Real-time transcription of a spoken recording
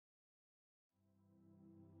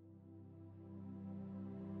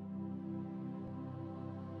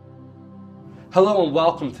Hello and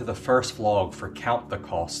welcome to the first vlog for Count the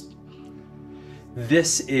Cost.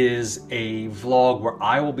 This is a vlog where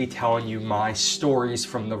I will be telling you my stories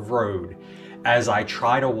from the road as I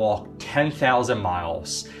try to walk 10,000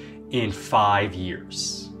 miles in 5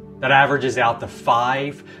 years. That averages out to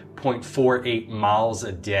 5.48 miles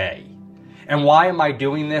a day. And why am I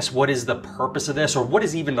doing this? What is the purpose of this? Or what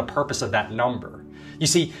is even the purpose of that number? You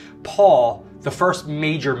see, Paul, the first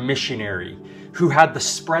major missionary who had to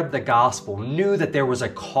spread the gospel, knew that there was a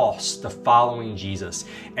cost to following Jesus,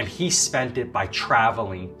 and he spent it by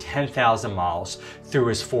traveling 10,000 miles through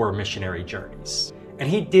his 4 missionary journeys. And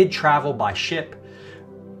he did travel by ship,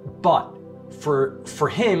 but for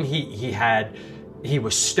him, he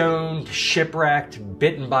was stoned, shipwrecked,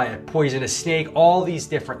 bitten by a poisonous snake, all these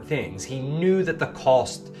different things. He knew that the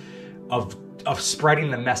cost of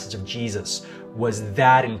spreading the message of Jesus was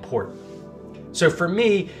that important. So for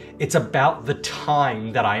me, it's about the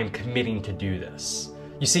time that I am committing to do this.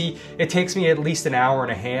 You see, it takes me at least an hour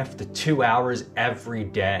and a half to 2 hours every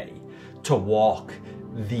day to walk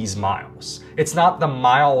these miles. It's not the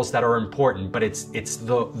miles that are important, but it's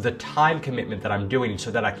the time commitment that I'm doing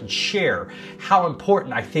so that I can share how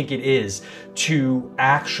important I think it is to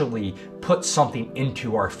actually put something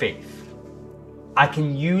into our faith. I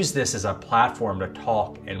can use this as a platform to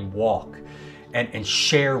talk and walk and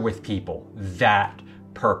share with people that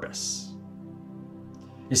purpose.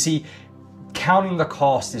 You see, counting the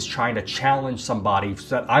cost is trying to challenge somebody,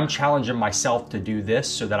 so that I'm challenging myself to do this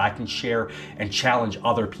so that I can share and challenge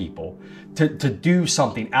other people to do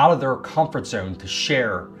something out of their comfort zone, to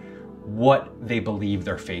share what they believe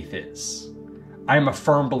their faith is. I am a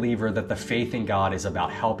firm believer that the faith in God is about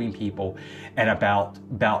helping people and about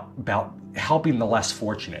helping the less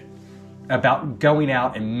fortunate, about going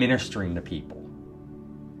out and ministering to people.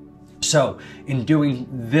 So in doing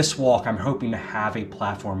this walk, I'm hoping to have a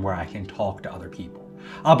platform where I can talk to other people.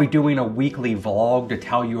 I'll be doing a weekly vlog to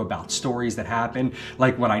tell you about stories that happened,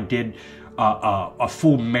 like when I did a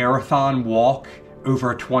full marathon walk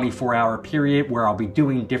over a 24-hour period where I'll be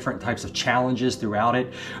doing different types of challenges throughout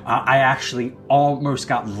it. I actually almost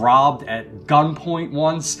got robbed at gunpoint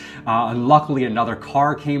once, and luckily another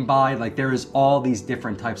car came by. Like, there is all these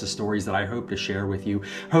different types of stories that I hope to share with you.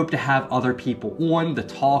 Hope to have other people on to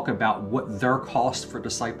talk about what their cost for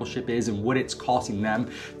discipleship is and what it's costing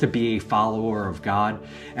them to be a follower of God,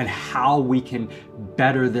 and how we can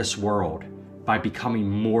better this world by becoming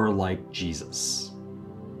more like Jesus.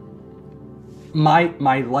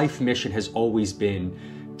 My life mission has always been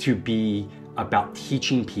to be about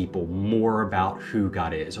teaching people more about who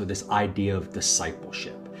God is, or this idea of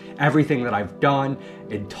discipleship. Everything that I've done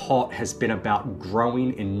and taught has been about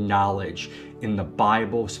growing in knowledge in the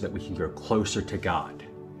Bible so that we can grow closer to God.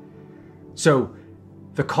 So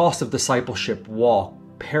the Cost of Discipleship walk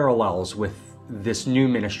parallels with this new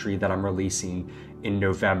ministry that I'm releasing in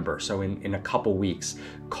November, so in a couple weeks,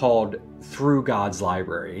 called Through God's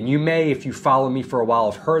Library. And you may, if you follow me for a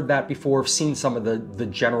while, have heard that before, have seen some of the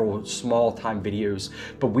general small time videos,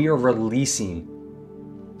 but we are releasing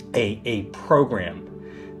a program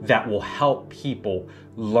that will help people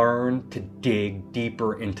learn to dig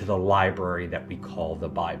deeper into the library that we call the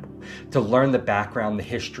Bible, to learn the background, the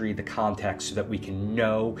history, the context, so that we can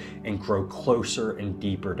know and grow closer and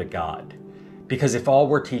deeper to God. Because if all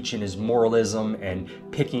we're teaching is moralism and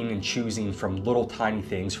picking and choosing from little tiny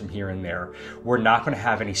things from here and there, we're not going to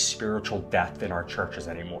have any spiritual depth in our churches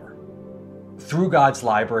anymore. Through God's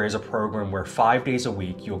Library is a program where 5 days a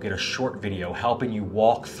week you'll get a short video helping you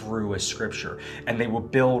walk through a scripture, and they will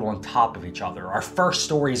build on top of each other. Our first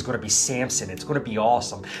story is going to be Samson. It's going to be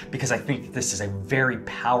awesome because I think that this is a very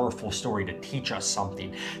powerful story to teach us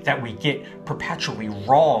something that we get perpetually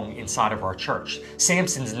wrong inside of our church.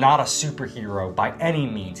 Samson's not a superhero by any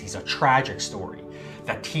means. He's a tragic story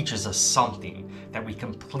that teaches us something that we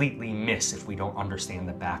completely miss if we don't understand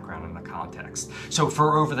the background and the context. So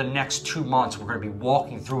for over the next 2 months, we're going to be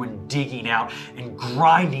walking through and digging out and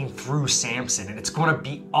grinding through Samson, and it's going to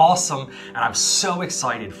be awesome, and I'm so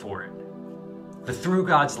excited for it. The Through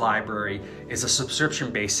God's Library is a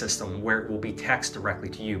subscription-based system where it will be text directly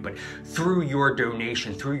to you, but through your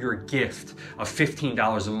donation, through your gift of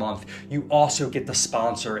 $15 a month, you also get to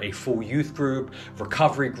sponsor a full youth group,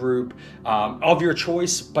 recovery group of your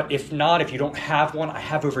choice. But if not, if you don't have one, I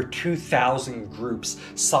have over 2,000 groups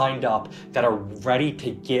signed up that are ready to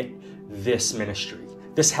get this ministry.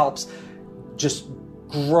 This helps just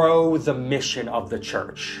grow the mission of the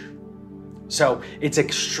church. So it's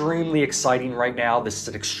extremely exciting right now. This is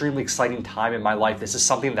an extremely exciting time in my life. This is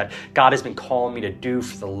something that God has been calling me to do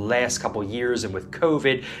for the last couple of years, and with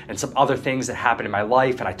COVID and some other things that happened in my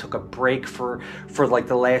life. And I took a break for like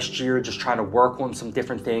the last year, just trying to work on some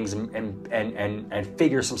different things and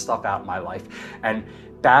figure some stuff out in my life. And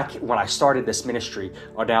back when I started this ministry,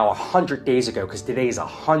 or now 100 days ago, because today is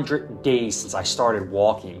 100 days since I started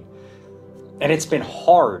walking. And it's been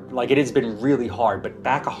hard, like it has been really hard. But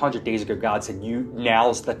back 100 days ago, God said,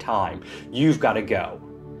 now's the time. You've got to go.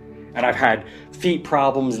 And I've had feet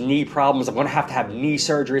problems, knee problems. I'm going to have knee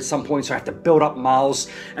surgery at some point, so I have to build up miles.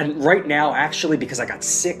 And right now, actually, because I got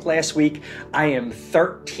sick last week, I am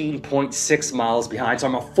 13.6 miles behind. So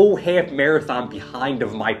I'm a full half marathon behind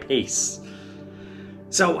of my pace.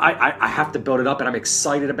 So I have to build it up, and I'm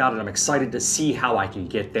excited about it. I'm excited to see how I can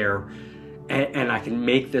get there. And I can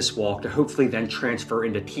make this walk to hopefully then transfer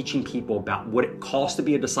into teaching people about what it costs to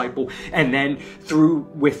be a disciple, and then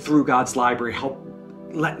through God's library, help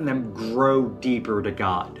letting them grow deeper to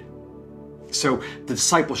God. So the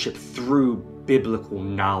discipleship through biblical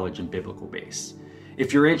knowledge and biblical base.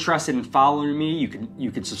 If you're interested in following me,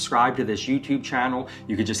 you can subscribe to this YouTube channel.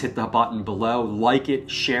 You can just hit the button below, like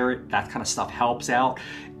it, share it. That kind of stuff helps out.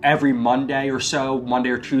 Every Monday or so, Monday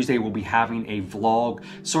or Tuesday, we'll be having a vlog,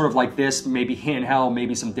 sort of like this, maybe handheld,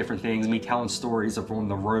 maybe some different things, me telling stories of on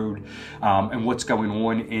the road and what's going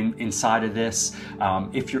on inside of this.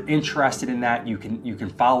 If you're interested in that, you can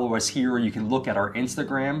follow us here. You can look at our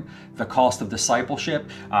Instagram, The Cost of Discipleship,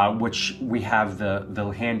 which we have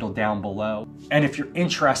the handle down below. And if you're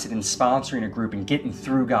interested in sponsoring a group and getting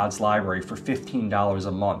through God's library for $15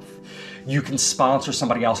 a month, you can sponsor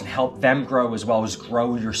somebody else and help them grow as well as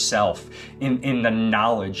grow yourself in the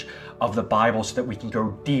knowledge of the Bible so that we can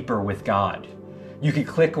go deeper with God. You can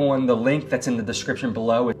click on the link that's in the description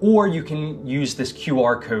below, or you can use this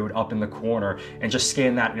QR code up in the corner and just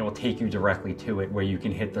scan that, and it will take you directly to it, where you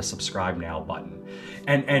can hit the subscribe now button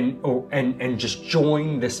and just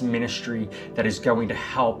join this ministry that is going to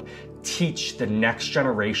help teach the next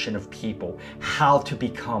generation of people how to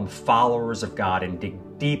become followers of God and dig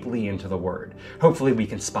deeply into the Word. Hopefully we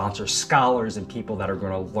can sponsor scholars and people that are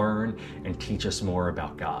going to learn and teach us more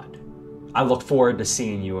about God. I look forward to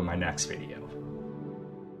seeing you in my next video.